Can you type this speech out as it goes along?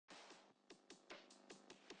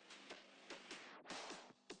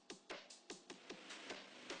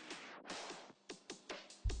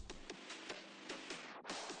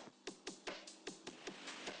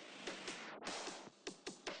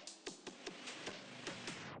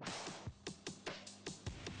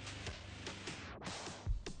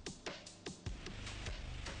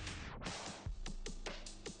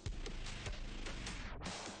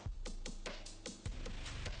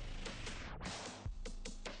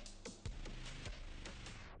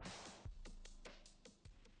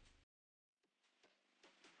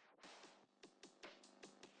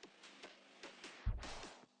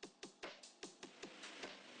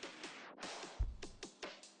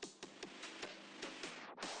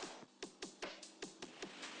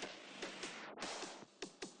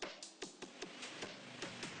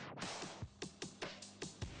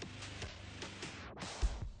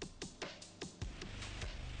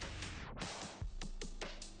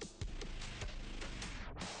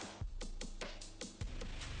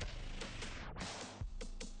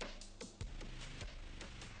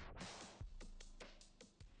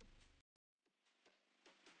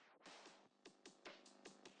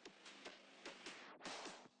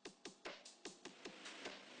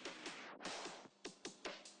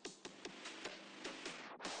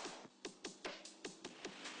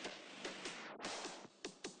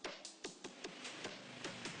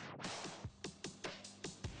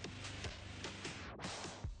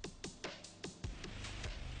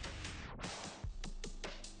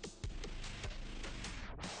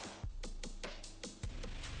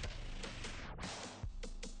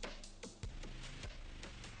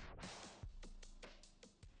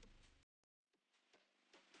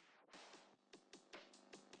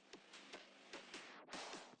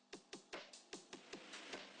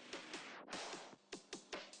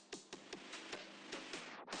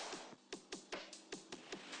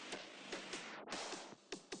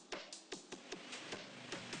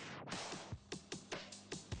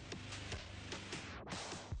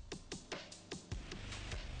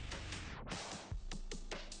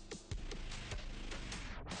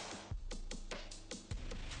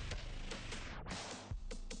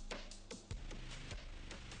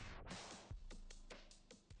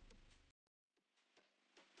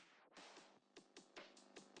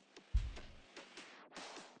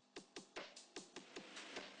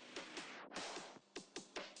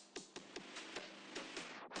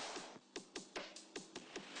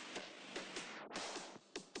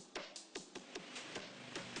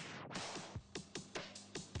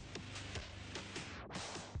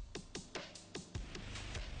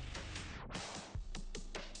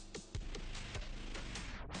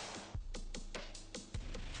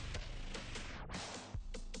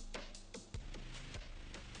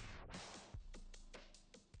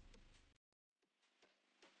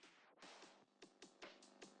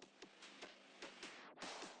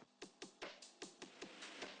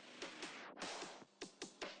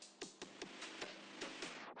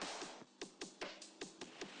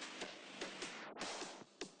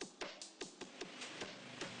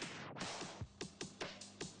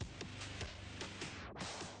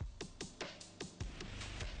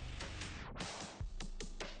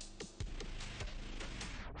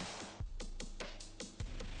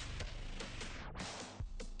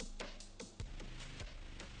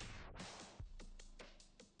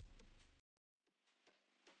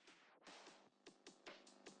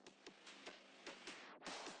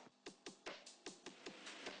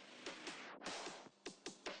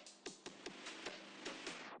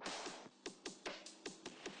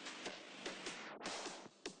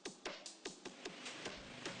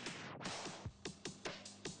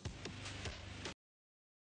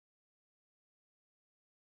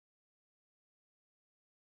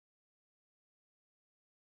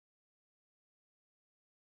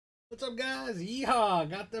What's up, guys? Yeehaw!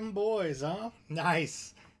 Got them boys, huh?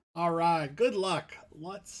 Nice. All right. Good luck.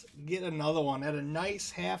 Let's get another one at a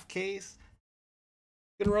nice half case.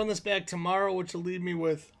 Gonna run this back tomorrow, which will leave me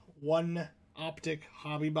with one Optic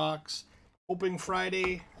hobby box. Hoping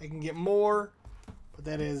Friday I can get more, but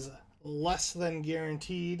that is less than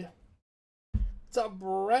guaranteed. What's up,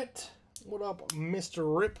 Brett? What up,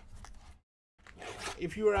 Mr. Rip?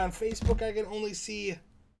 If you are on Facebook, I can only see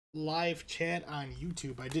live chat on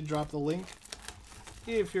YouTube. I did drop the link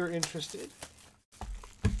if you're interested.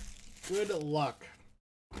 Good luck.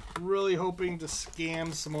 Really hoping to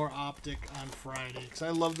scam some more Optic on Friday because I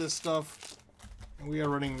love this stuff and we are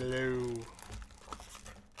running low.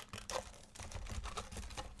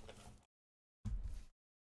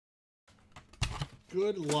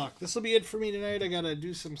 Good luck. This will be it for me tonight. I gotta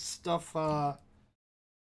do some stuff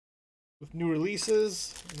with new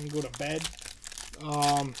releases and then go to bed.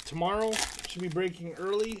 Tomorrow should be breaking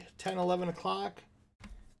early, 10, 11 o'clock.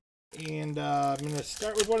 And I'm going to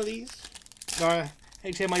start with one of these.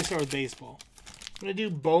 Actually, I might start with baseball. I'm going to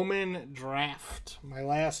do Bowman Draft, my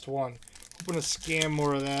last one. I'm going to scam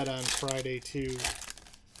more of that on Friday, too.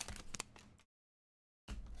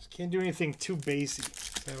 Just can't do anything too basic.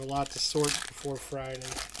 I have a lot to sort before Friday.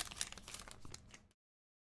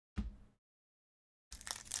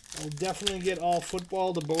 I'll definitely get all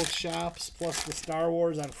football to both shops, plus the Star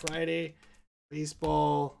Wars on Friday.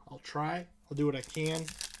 Baseball, I'll try. I'll do what I can.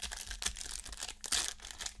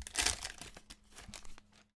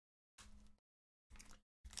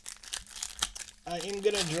 I am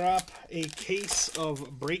going to drop a case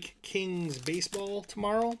of Break Kings baseball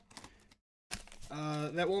tomorrow.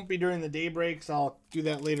 That won't be during the day breaks. I'll do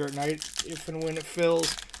that later at night if and when it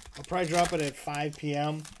fills. I'll probably drop it at 5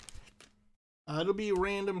 p.m. It'll be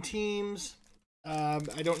random teams. I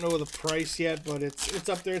don't know the price yet, but it's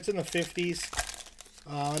up there. It's in the 50s.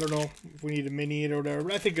 I don't know if we need to mini it or whatever,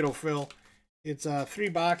 but I think it'll fill. It's 3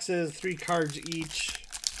 boxes, 3 cards each,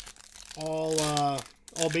 all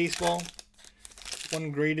baseball.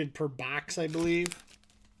 1 graded per box, I believe.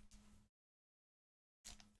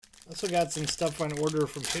 Also got some stuff on order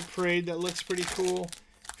from Hit Parade that looks pretty cool.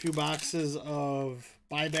 A few boxes of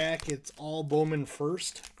buyback. It's all Bowman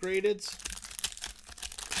First graded.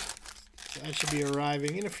 That should be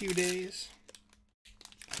arriving in a few days.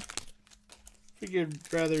 Figured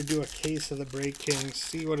rather do a case of the Break Kings,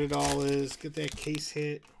 see what it all is, get that case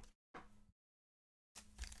hit.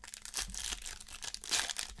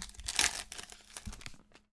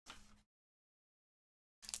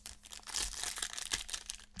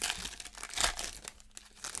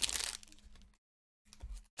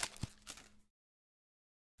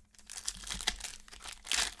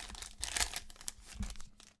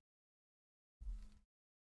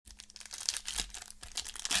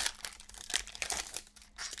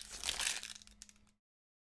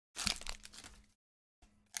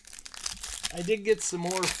 I did get some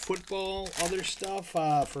more football, other stuff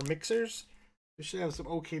for mixers. We should have some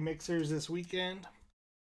okay mixers this weekend.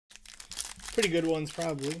 Pretty good ones,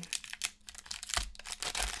 probably.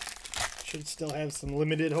 Should still have some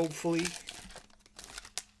limited, hopefully.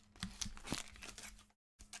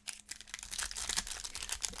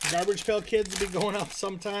 Garbage Pail Kids will be going up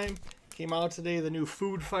sometime. Came out today, the new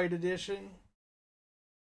Food Fight edition.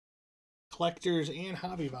 Collectors and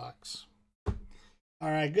hobby box.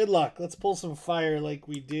 Alright, good luck. Let's pull some fire like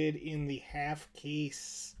we did in the half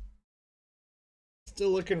case. Still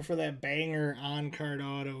looking for that banger on-card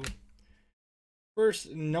auto. First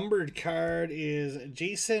numbered card is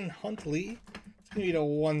Jason Huntley. It's going to be to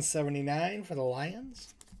 179 for the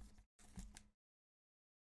Lions.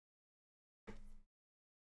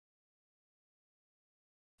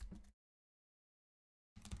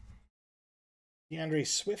 DeAndre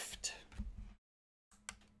Swift.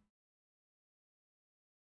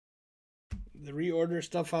 The reorder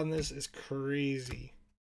stuff on this is crazy.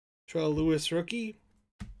 Terrell Lewis rookie.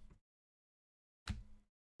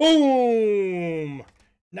 Boom!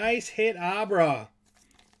 Nice hit, Abra.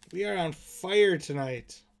 We are on fire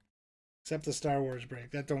tonight. Except the Star Wars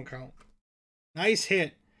break. That don't count. Nice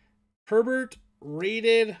hit. Herbert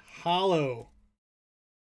rated hollow.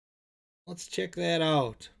 Let's check that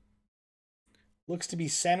out. Looks to be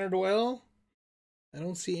centered well. I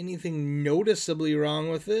don't see anything noticeably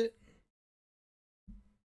wrong with it.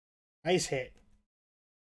 Nice hit.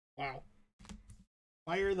 Wow.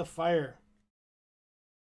 Fire the fire.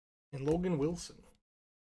 And Logan Wilson.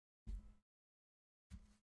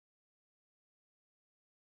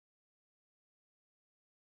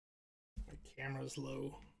 My camera's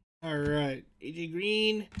low. Alright. AJ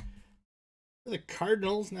Green. For the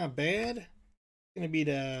Cardinals, not bad. It's going to be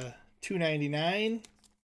the $2.99.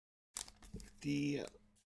 the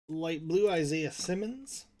light blue Isaiah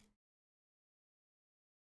Simmons.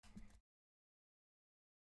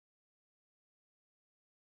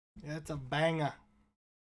 Yeah, that's a banger.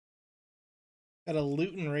 Got a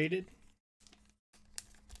Luton rated.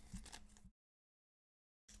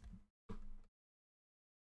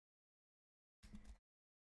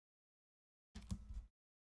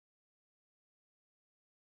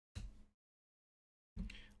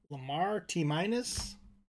 Lamar T-.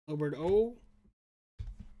 Albert O.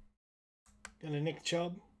 Got a Nick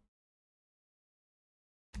Chubb.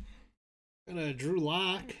 Got a Drew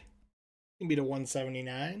Lock. Can be to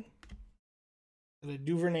 179. Got a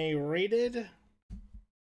Duvernay rated.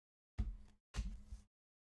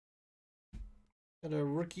 Got a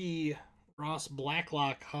rookie Ross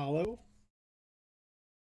Blacklock hollow.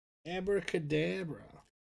 Abracadabra.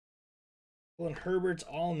 Pulling Herbert's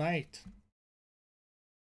all night.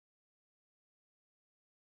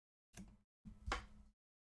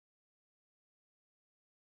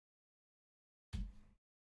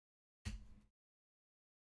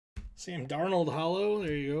 Sam Darnold hollow.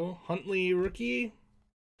 There you go. Huntley rookie.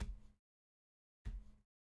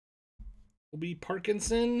 Will be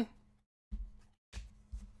Parkinson.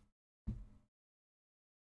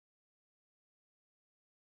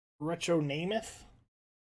 Retro Namath.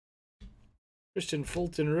 Christian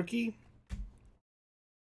Fulton rookie.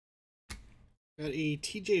 Got a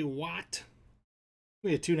TJ Watt.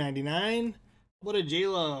 We have 299. What a J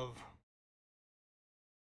Love.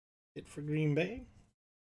 Hit for Green Bay.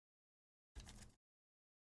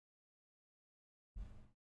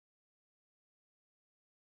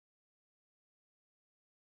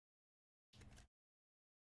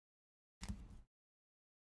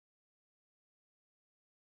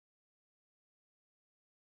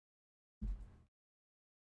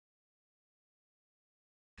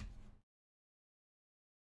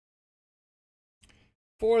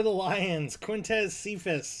 For the Lions, Quintez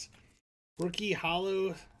Cephas. Rookie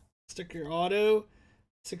hollow sticker auto.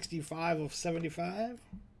 65 of 75.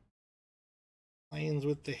 Lions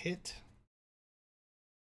with the hit.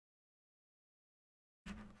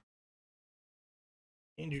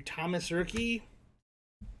 Andrew Thomas rookie.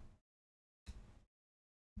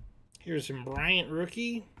 Here's some Bryant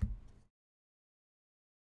rookie.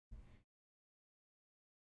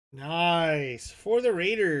 Nice. For the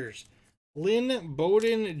Raiders, Lynn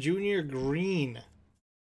Bowden Jr. Green.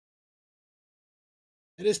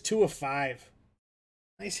 That is 2 of 5.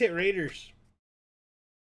 Nice hit, Raiders.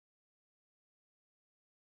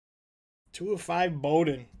 2 of 5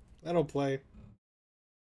 Bowden. That'll play.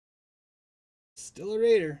 Still a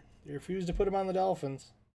Raider. They refused to put him on the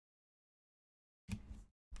Dolphins.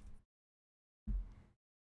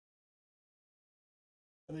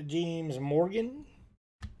 The James Morgan.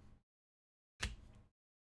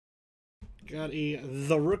 Got a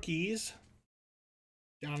The Rookies.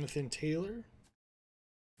 Jonathan Taylor.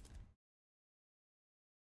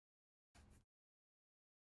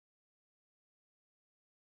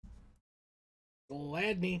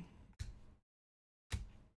 Gladney.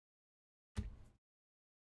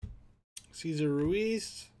 Cesar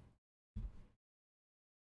Ruiz.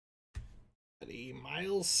 Got a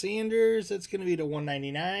Miles Sanders. That's going to be to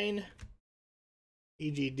 199.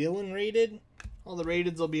 AJ Dillon rated. All the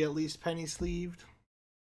rateds will be at least penny sleeved.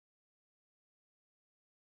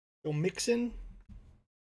 Joe Mixon.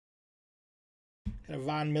 Got a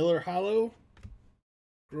Von Miller hollow.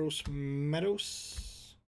 Gross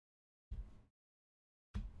Meadows.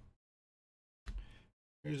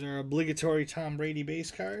 Here's our obligatory Tom Brady base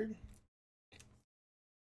card.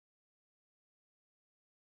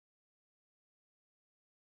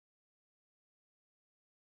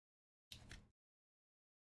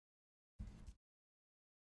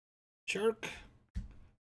 Shark.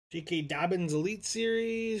 J.K. Dobbins Elite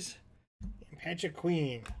Series. And Patrick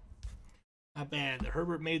Queen. Not bad.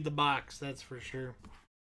 Herbert made the box, that's for sure.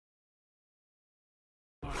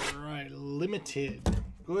 Alright, limited.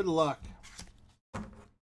 Good luck.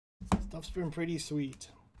 Stuff's been pretty sweet.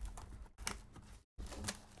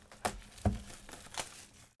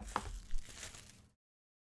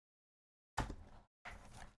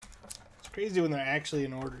 It's crazy when they're actually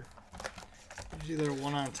in order. Usually they're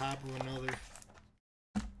one on top of another.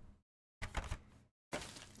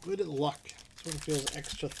 Good luck. This one feels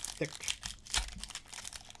extra thick.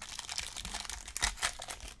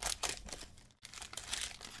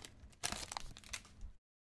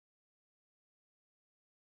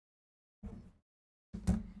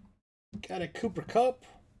 Got a Cooper Kupp,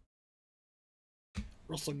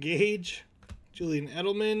 Russell Gage, Julian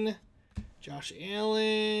Edelman, Josh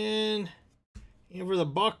Allen, and for the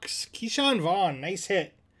Bucks, Keyshawn Vaughn, nice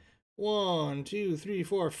hit. 1, 2, 3,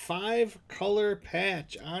 4, 5 color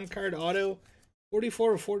patch on card auto,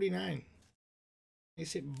 44 of 49.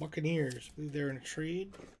 Nice hit Buccaneers. I believe they're in a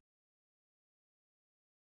trade.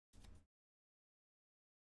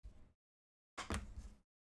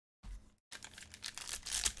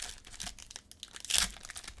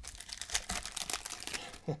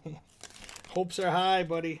 Hopes are high,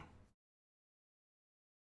 buddy.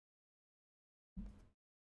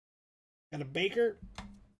 Got a Baker,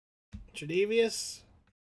 Tre'Davious,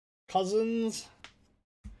 Cousins,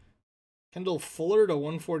 Kendall Fuller to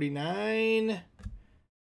 149,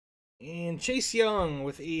 and Chase Young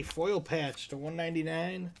with a foil patch to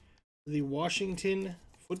 199 for the Washington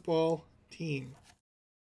football team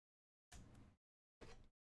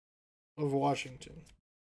of Washington.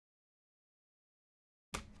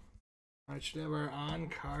 I should have our on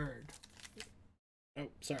card. Oh,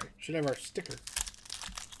 sorry. Should have our sticker.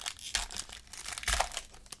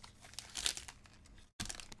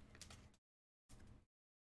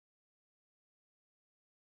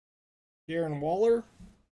 Darren Waller,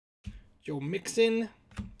 Joe Mixon,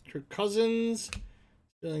 Kirk Cousins,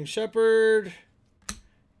 Sterling Shepard,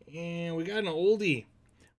 and we got an oldie.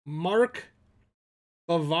 Mark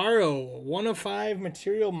Bavaro, 1 of 5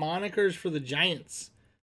 material monikers for the Giants.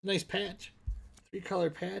 Nice patch. 3-color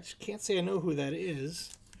patch. Can't say I know who that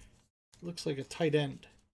is. Looks like a tight end.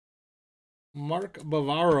 Mark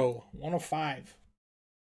Bavaro, 1 of 5.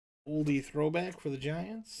 Oldie throwback for the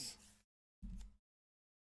Giants.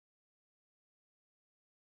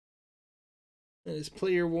 That is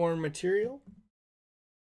player worn material.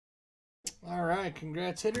 All right,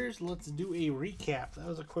 congrats hitters. Let's do a recap. That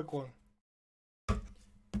was a quick one.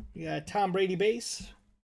 We got Tom Brady base,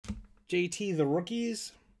 JT the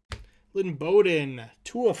rookies, Lynn Bowden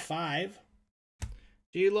 2 of 5,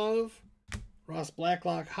 J Love, Ross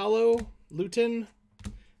Blacklock hollow, Luton,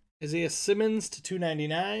 Isaiah Simmons to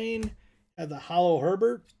 299, had the hollow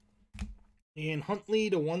Herbert, and Huntley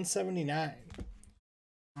to 179.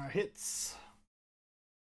 Our hits.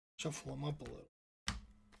 Shuffle them up a little.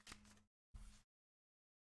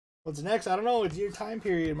 What's next? I don't know. It's your time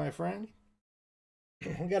period, my friend.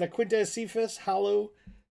 We got a Quintez Cephas hollow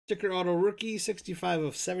sticker auto rookie, 65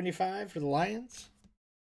 of 75 for the Lions.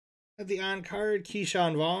 Got the on card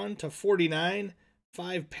Keyshawn Vaughn to 49,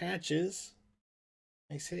 5 patches.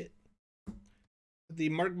 Nice hit. The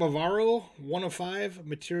Mark Bavaro, 1 of 5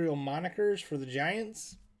 material monikers for the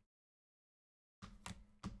Giants.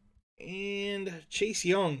 And Chase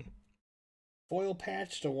Young, foil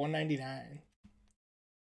patch to 199.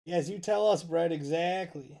 Yes, you tell us, Brett,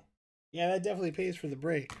 exactly. Yeah, that definitely pays for the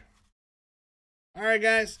break. All right,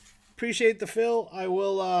 guys. Appreciate the fill. I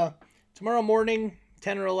will, tomorrow morning,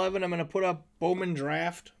 10 or 11, I'm going to put up Bowman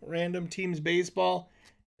Draft, random teams baseball,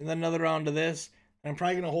 and then another round of this. And I'm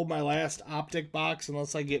probably going to hold my last Optic box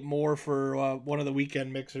unless I get more for one of the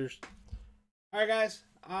weekend mixers. All right, guys.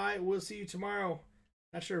 I will see you tomorrow.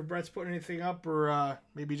 Not sure if Brett's putting anything up or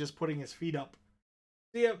maybe just putting his feet up.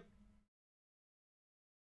 See ya.